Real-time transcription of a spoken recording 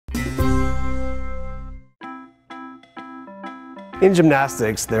In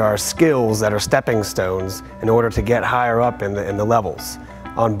gymnastics, there are skills that are stepping stones in order to get higher up in the levels.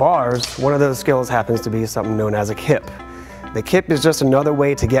 On bars, one of those skills happens to be something known as a kip. The kip is just another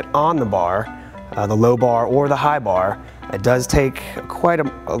way to get on the bar, the low bar or the high bar. It does take quite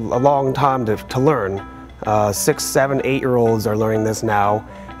a long time to learn. 6, 7, 8-year-olds are learning this now,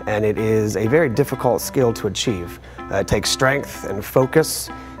 and it is a very difficult skill to achieve. It takes strength and focus.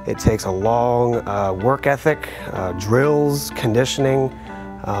 It takes a long work ethic, drills, conditioning,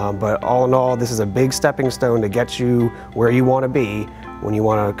 but all in all, this is a big stepping stone to get you where you want to be when you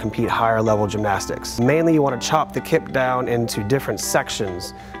want to compete higher level gymnastics. Mainly you want to chop the kip down into different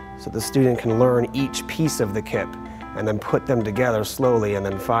sections so the student can learn each piece of the kip and then put them together slowly and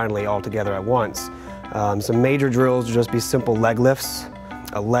then finally all together at once. Some major drills would just be simple leg lifts,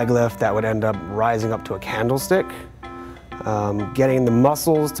 a leg lift that would end up rising up to a candlestick, getting the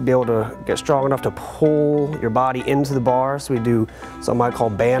muscles to be able to get strong enough to pull your body into the bar. So we do something I call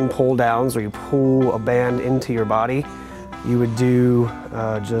band pull downs, where you pull a band into your body. You would do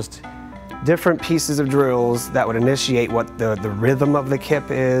just different pieces of drills that would initiate what the rhythm of the kip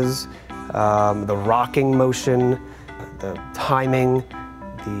is, the rocking motion, the timing,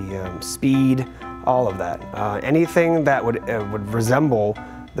 the speed, all of that. Anything that would resemble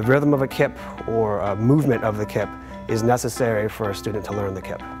the rhythm of a kip or a movement of the kip is necessary for a student to learn the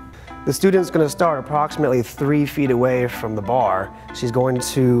kip. The student's going to start approximately 3 feet away from the bar. She's going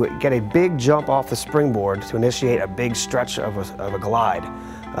to get a big jump off the springboard to initiate a big stretch of a glide,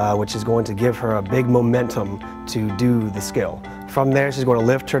 which is going to give her a big momentum to do the skill. From there, she's going to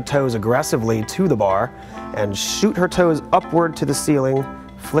lift her toes aggressively to the bar and shoot her toes upward to the ceiling,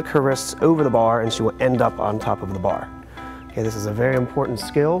 flick her wrists over the bar, and she will end up on top of the bar. Okay, this is a very important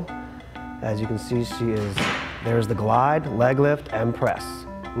skill. As you can see, there's the glide, leg lift, and press.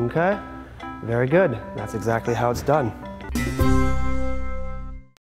 Okay? Very good. That's exactly how it's done.